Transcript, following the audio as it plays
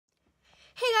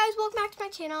welcome back to my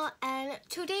channel, and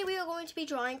today we are going to be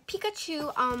drawing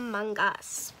Pikachu Among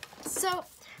Us. So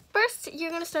first you're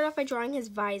going to start off by drawing his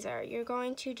visor. You're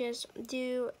going to just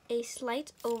do a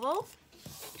slight oval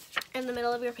in the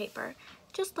middle of your paper,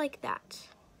 just like that.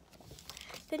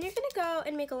 Then you're going to go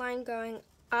and make a line going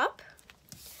up,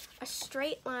 a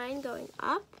straight line going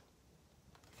up,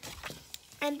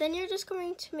 and then you're just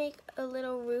going to make a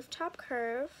little rooftop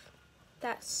curve,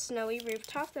 that snowy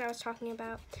rooftop that I was talking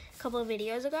about a couple of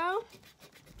videos ago.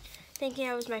 Thinking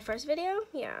that was my first video?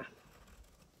 Yeah.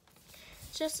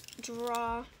 Just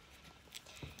draw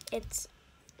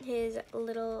his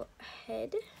little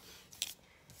head,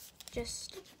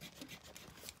 just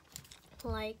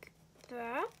like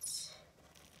that.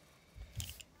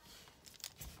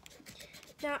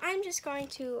 Now I'm just going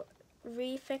to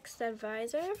refix that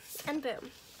visor, and boom.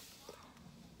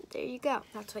 There you go.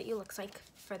 That's what you looks like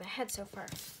for the head so far.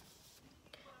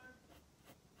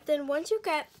 Then once you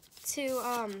get to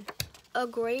a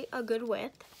good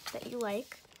width that you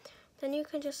like, then you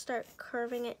can just start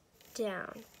curving it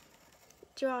down.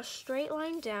 Draw a straight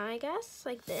line down, I guess,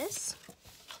 like this.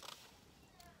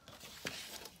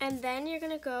 And then you're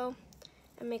gonna go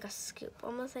and make a scoop,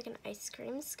 almost like an ice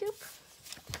cream scoop,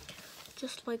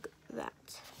 just like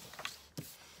that.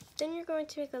 Then you're going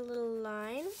to make a little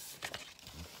line,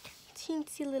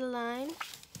 teensy little line,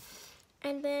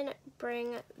 and then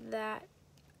bring that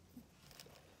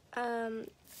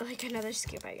like another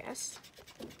scoop, I guess.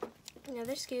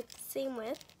 Another scoop, same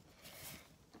width.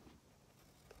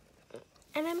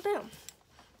 And then boom.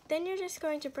 Then you're just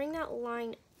going to bring that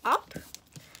line up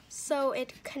so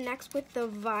it connects with the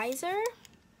visor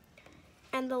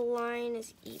and the line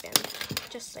is even,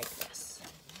 just like this.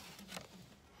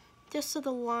 Just so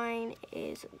the line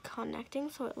is connecting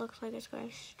so it looks like it's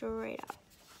going straight up.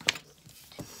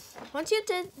 Once you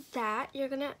did that, you're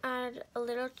gonna add a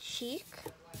little cheek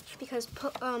because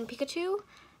Pikachu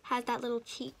has that little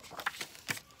cheek.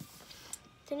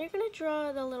 Then you're gonna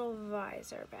draw the little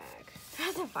visor bag.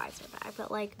 Not the visor bag,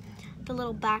 but like the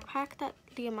little backpack that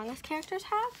the Among Us characters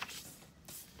have.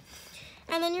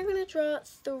 And then you're gonna draw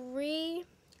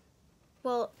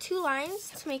two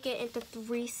lines to make it into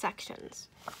 3 sections.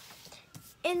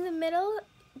 In the middle,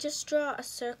 just draw a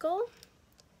circle,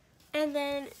 and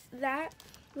then that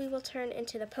we will turn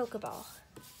into the Pokeball.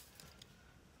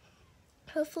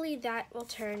 Hopefully that will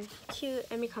turn cute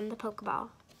and become the Pokeball.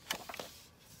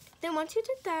 Then once you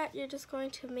did that, you're just going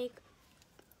to make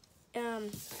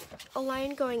a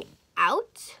line going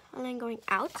out.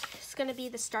 It's going to be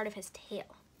the start of his tail.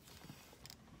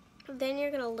 Then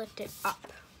you're going to lift it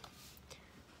up.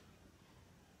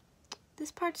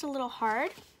 This part's a little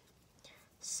hard,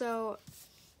 so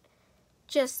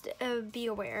just be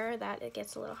aware that it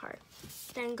gets a little hard.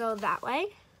 Then go that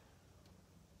way.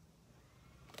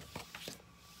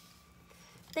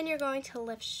 Then you're going to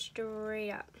lift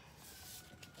straight up.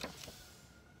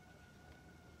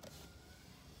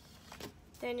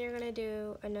 Then you're going to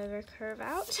do another curve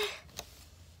out.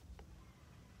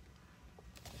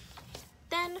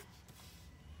 Then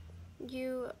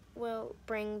you will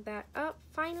bring that up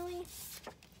finally,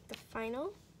 the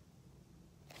final.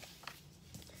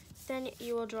 Then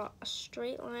you will draw a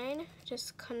straight line,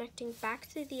 just connecting back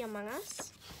to the Among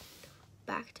Us.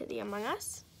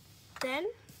 Then,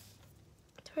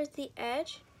 towards the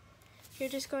edge, you're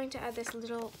just going to add this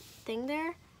little thing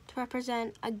there to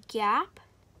represent a gap.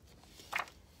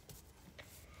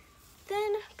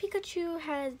 Then Pikachu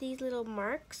has these little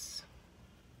marks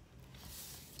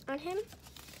on him.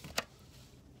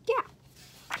 Yeah.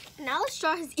 Now let's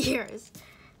draw his ears.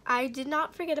 I did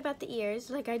not forget about the ears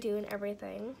like I do in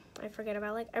everything. I forget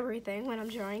about like everything when I'm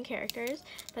drawing characters,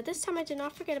 but this time I did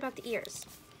not forget about the ears.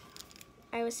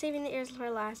 I was saving the ears for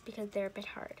last because they're a bit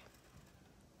hard.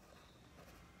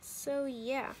 So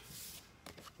yeah,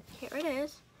 here it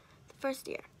is, the first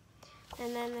ear.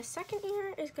 And then the second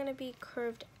ear is gonna be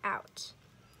curved out.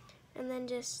 And then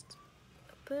just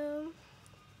boom,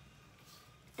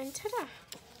 and ta-da.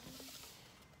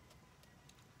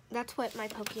 That's what my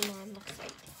Pokemon looks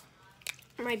like.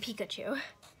 My Pikachu.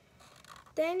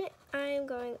 Then I'm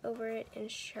going over it in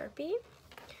Sharpie.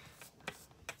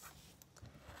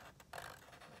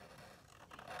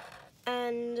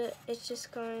 And it's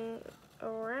just going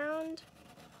around.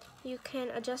 You can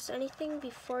adjust anything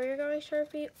before you're going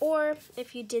Sharpie, or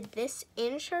if you did this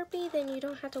in Sharpie, then you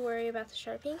don't have to worry about the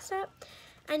Sharpieing step,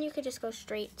 and you could just go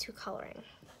straight to coloring.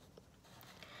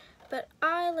 But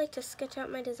I like to sketch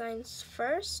out my designs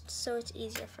first, so it's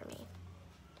easier for me.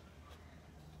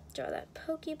 Draw that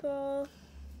Pokeball,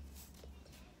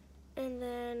 and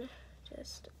then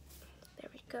just, there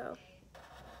we go.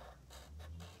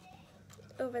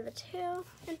 over the tail,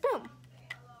 and boom.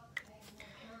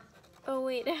 Oh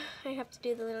wait, I have to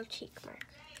do the little cheek mark.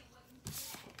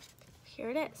 Here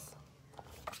it is.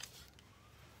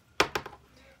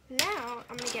 Now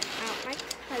I'm gonna get out my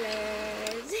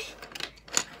colors.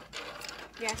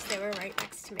 Yes, they were right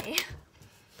next to me.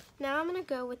 Now I'm gonna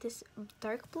go with this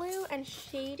dark blue and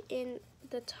shade in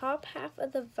the top half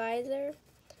of the visor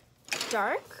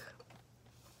dark.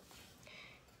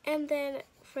 And then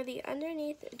for the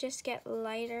underneath, just get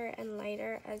lighter and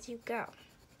lighter as you go.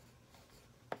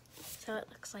 So it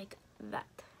looks like that.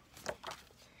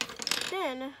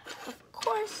 Then, of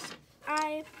course,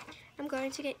 I am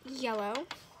going to get yellow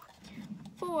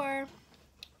for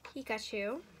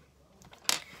Pikachu.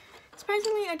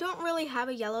 Surprisingly, I don't really have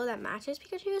a yellow that matches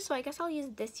Pikachu, so I guess I'll use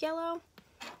this yellow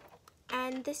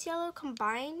and this yellow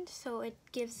combined, so it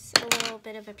gives a little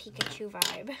bit of a Pikachu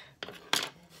vibe.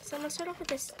 So I'm gonna start off with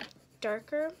this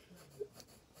darker.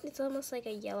 It's almost like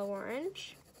a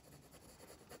yellow-orange.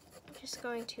 I'm just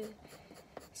going to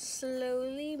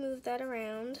slowly move that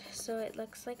around so it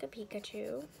looks like a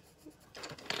Pikachu.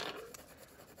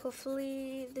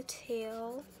 Hopefully the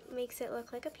tail makes it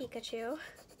look like a Pikachu,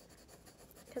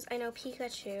 because I know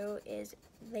Pikachu is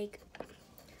like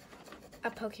a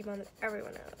Pokemon that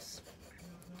everyone knows.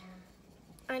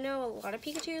 I know a lot of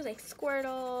Pikachus, like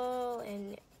Squirtle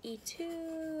and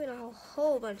E2 and a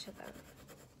whole bunch of them.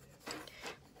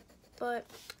 But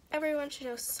everyone should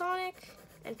know Sonic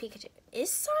and Pikachu.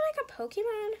 Is Sonic a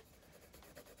Pokemon?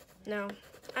 No,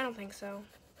 I don't think so.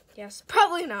 Yes,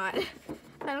 probably not.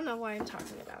 I don't know why I'm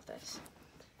talking about this.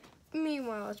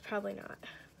 Meanwhile, it's probably not.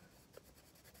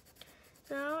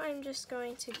 Now I'm just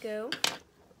going to go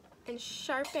and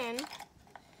sharpen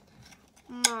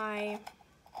my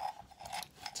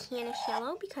tannish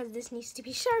yellow because this needs to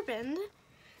be sharpened.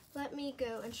 Let me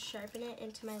go and sharpen it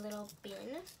into my little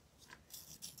bin.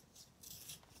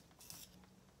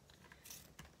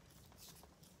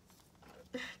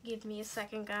 Give me a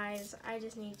second, guys. I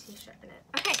just need to sharpen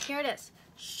it. Okay, here it is.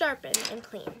 Sharpen and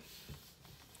clean.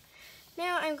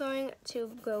 Now I'm going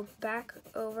to go back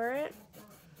over it.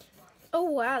 Oh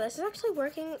wow, this is actually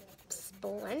working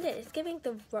splendid. It's giving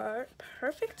the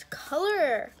perfect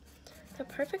color. The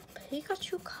perfect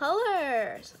Pikachu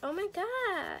colors. Oh my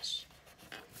gosh.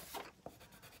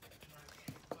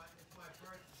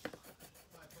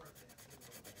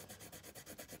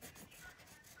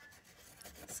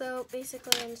 So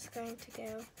basically I'm just going to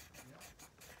go.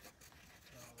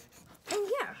 Oh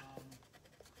yeah.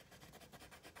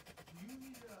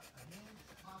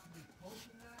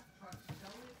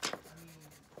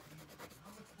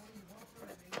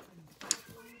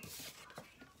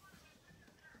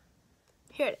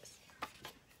 Here it is.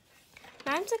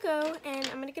 Now I'm to go and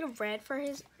I'm gonna get a red for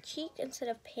his cheek instead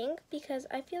of pink because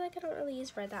I feel like I don't really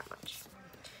use red that much.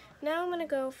 Now I'm gonna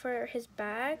go for his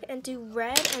bag and do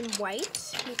red and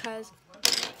white because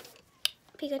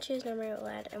Pikachu is normally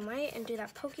red and white, and do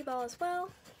that Pokeball as well.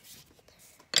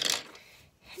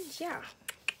 And yeah.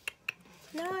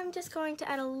 Now I'm just going to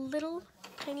add a little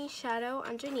tiny shadow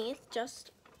underneath just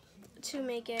to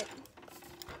make it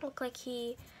look like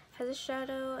he has a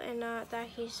shadow and not that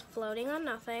he's floating on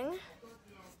nothing.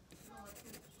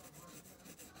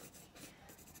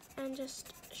 And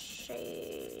just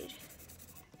shade.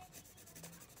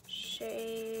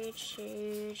 Shade,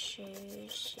 shade,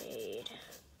 shade, shade.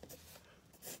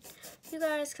 You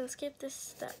guys can skip this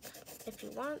step if you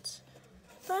want,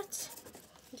 but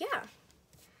yeah.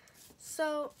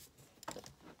 So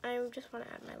I just want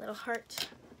to add my little heart,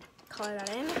 color that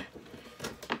in.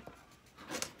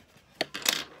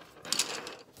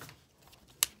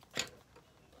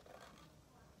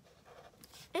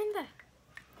 And there.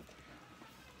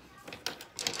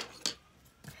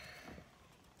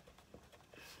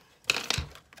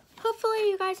 Hopefully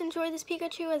you guys enjoy this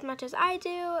Pikachu as much as I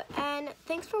do, and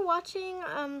thanks for watching.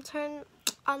 Turn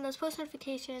on those post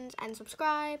notifications and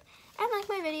subscribe and like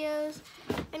my videos,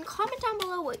 and comment down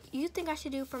below what you think I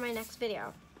should do for my next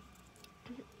video.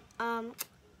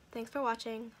 Thanks for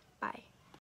watching. Bye.